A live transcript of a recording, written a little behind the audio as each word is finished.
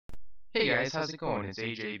Hey guys, how's it going? It's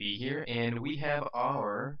AJB here, and we have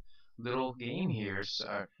our little game here,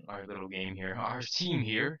 our little game here, our team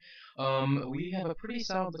here. We have a pretty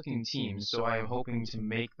solid looking team, so I am hoping to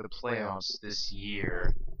make the playoffs this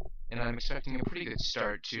year, and I'm expecting a pretty good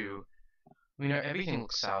start too. I mean, everything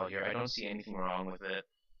looks solid here. I don't see anything wrong with it.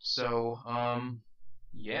 So,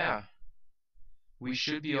 yeah, we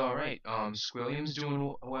should be all right. Squilliam's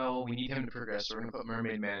doing well. We need him to progress. So we're gonna put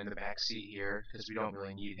Mermaid Man in the back seat here because we don't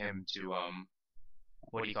really need him to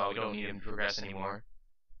what do you call it? We don't need him to progress anymore.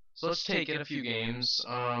 So let's take it a few games.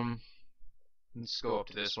 Let's go up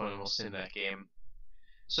to this one and we'll sim that game.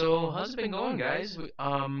 So how's it been going, guys?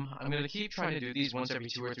 I'm gonna keep trying to do these once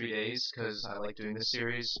every 2 or 3 days because I like doing this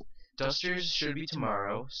series. Dusters should be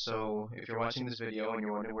tomorrow, so if you're watching this video and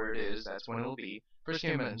you're wondering where it is, that's when it'll be. First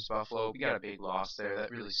game against Buffalo, we got a big loss there.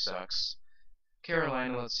 That really sucks.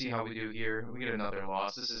 Carolina, let's see how we do here. We get another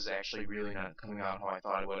loss. This is actually really not coming out how I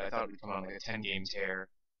thought it would. I thought it would come out like a 10-game tear.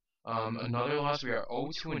 Another loss, we are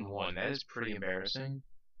 0-2-1. That is pretty embarrassing.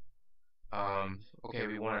 Okay,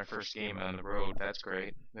 we won our first game on the road. That's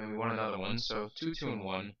great. Then we won another one, so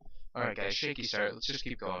 2-2-1. Alright, guys, shaky start. Let's just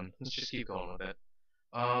keep going. Let's just keep going with it.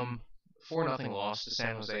 4-0 loss to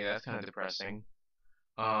San Jose. That's kind of depressing.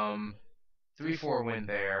 3-4 win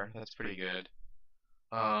there. That's pretty good.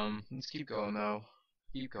 Let's keep going, though.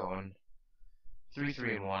 Keep going.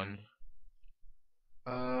 3-3-1.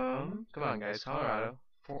 Come on, guys. Colorado.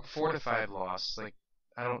 4-5 loss. Like,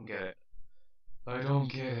 I don't get it. I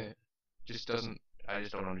don't get it. Just doesn't. I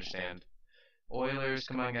just don't understand. Oilers,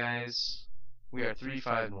 come on, guys. We are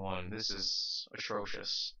 3-5-1. This is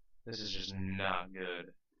atrocious. This is just not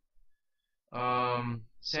good.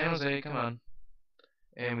 San Jose, come on.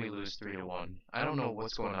 And we lose 3-1. I don't know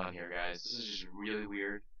what's going on here, guys. This is just really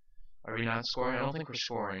weird. Are we not scoring? I don't think we're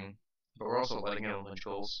scoring, but we're also letting in a bunch of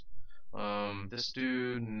goals. This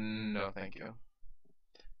dude, no, thank you.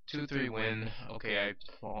 2-3 win. Okay,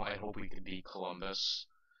 I hope we could beat Columbus.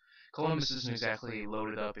 Columbus isn't exactly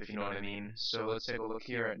loaded up, if you know what I mean. So let's take a look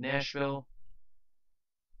here at Nashville.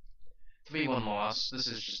 3-1 loss. This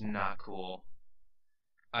is just not cool.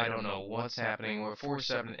 I don't know what's happening. We're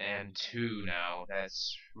 4-7-2 now.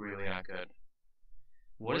 That's really not good.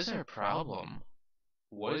 What is our problem?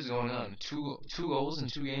 What is going on? Two goals in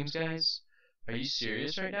 2 games, guys? Are you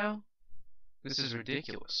serious right now? This is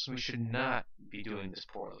ridiculous. We should not be doing this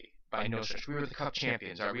poorly. By no stretch. We were the Cup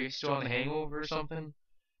champions. Are we still on the hangover or something?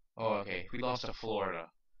 Oh, okay. We lost to Florida.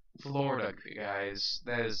 Florida, guys.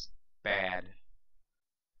 That is bad.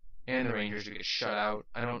 And the Rangers get shut out.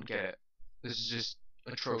 I don't get it. This is just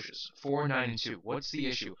atrocious. 4-9-2. What's the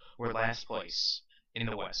issue? We're last place in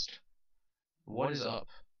the West. What is up?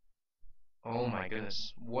 Oh my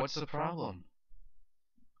goodness. What's the problem?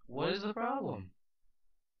 What is the problem?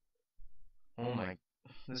 Oh my.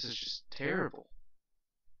 This is just terrible.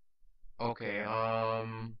 Okay,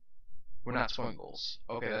 we're not scoring goals.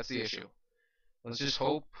 Okay, that's the issue. Let's just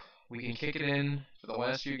hope we can kick it in for the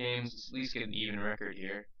last few games, at least get an even record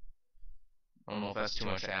here. I don't know if that's too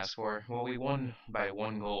much to ask for. Well, we won by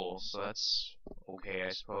 1 goal, so that's okay,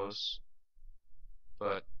 I suppose.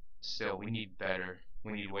 But still, we need better.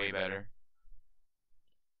 We need way better.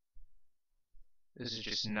 This is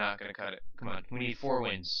just not gonna cut it. Come on, we need 4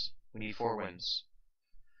 wins. We need 4 wins.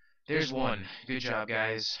 There's one. Good job,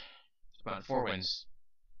 guys. Come on, 4 wins.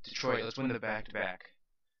 Detroit, let's win the back-to-back.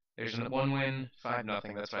 There's 1 win,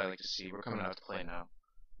 5-0. That's what I like to see. We're coming out to play now.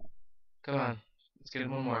 Come on, let's get it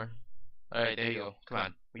 1 more. All right, there you go. Come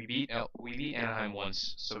on, we beat Anaheim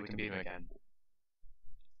once, so we can beat them again.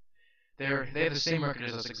 They have the same record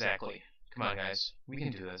as us exactly. Come on, guys, we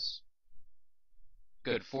can do this.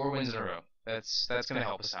 Good, 4 wins in a row. That's gonna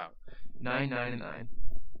help us out. 9-9-9.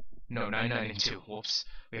 No, 9-9-2. Whoops,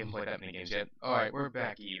 we haven't played that many games yet. All right, we're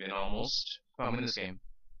back even almost. Come on, win this game.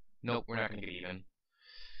 Nope, we're not gonna get even.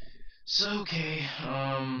 So, okay,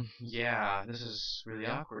 yeah, this is really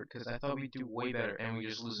awkward, because I thought we'd do way better, and we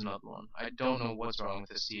just lose another one. I don't know what's wrong with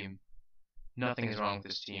this team. Nothing is wrong with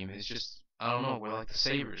this team. It's just, I don't know, we're like the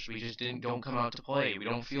Sabres. We just don't come out to play. We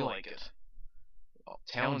don't feel like it. Well,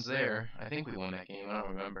 talent's there. I think we won that game. I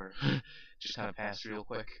don't remember. Just kind of passed real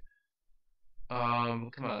quick. Come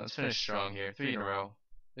on, let's finish strong here. 3 in a row.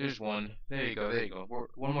 There's one. There you go, there you go.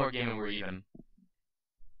 One more game and we're even.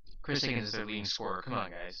 Chris Higgins is their leading scorer. Come on,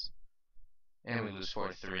 guys. And we lose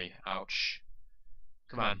 4-3. Ouch.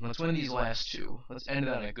 Come on, let's win these last 2. Let's end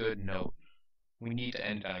it on a good note. We need to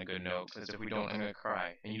end on a good note, because if we don't, I'm gonna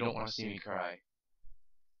cry. And you don't want to see me cry.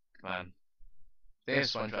 Come on. They have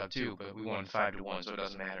Spongebob too, but we won 5-1, so it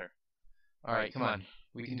doesn't matter. Alright, come on.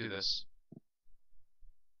 We can do this.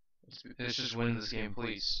 Let's just win this game,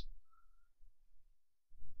 please.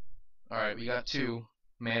 Alright, we got two.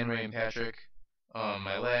 Man, Ray, and Patrick.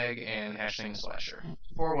 My leg, and Hashling Slasher.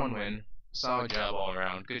 4-1 win. Solid job all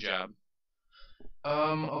around. Good job.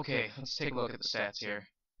 Okay, let's take a look at the stats here.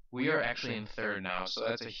 We are actually in third now, so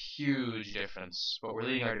that's a huge difference. But we're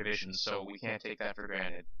leading our division, so we can't take that for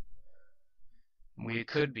granted. We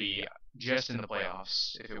could be just in the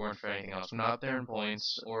playoffs if it weren't for anything else. We're not there in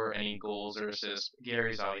points or any goals or assists.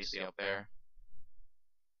 Gary's obviously up there.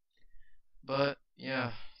 But,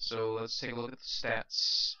 yeah, so let's take a look at the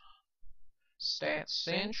stats. Stats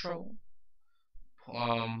Central.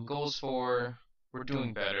 Goals for, we're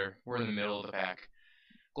doing better. We're in the middle of the pack.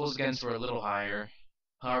 Goals against, we're a little higher.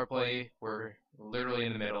 Power play, we're literally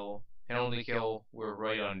in the middle. Penalty kill, we're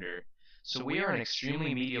right under. So we are an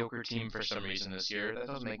extremely mediocre team for some reason this year. That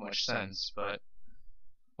doesn't make much sense, but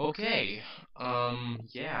okay.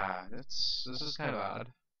 Yeah, this is kind of odd.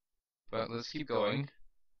 But let's keep going.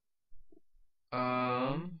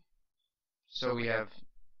 So we have,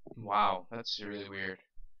 wow, that's really weird.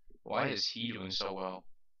 Why is he doing so well?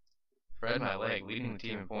 Fred, my leg, leading the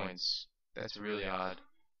team in points. That's really odd.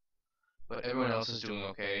 But everyone else is doing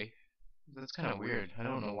okay. That's kind of weird. I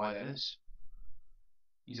don't know why that is.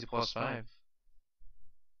 He's a +5.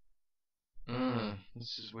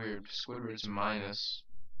 This is weird. Squidward's minus.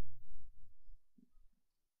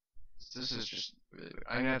 This is just,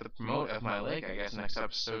 I'm gonna have to promote F my leg, I guess, next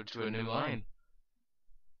episode to a new line.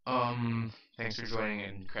 Thanks for joining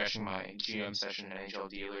and crashing my GM session NHL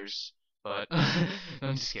dealers. But,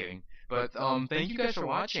 I'm just kidding. But, thank you guys for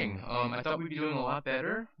watching. I thought we'd be doing a lot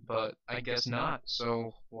better, but I guess not.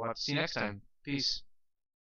 So, we'll have to see you next time. Peace.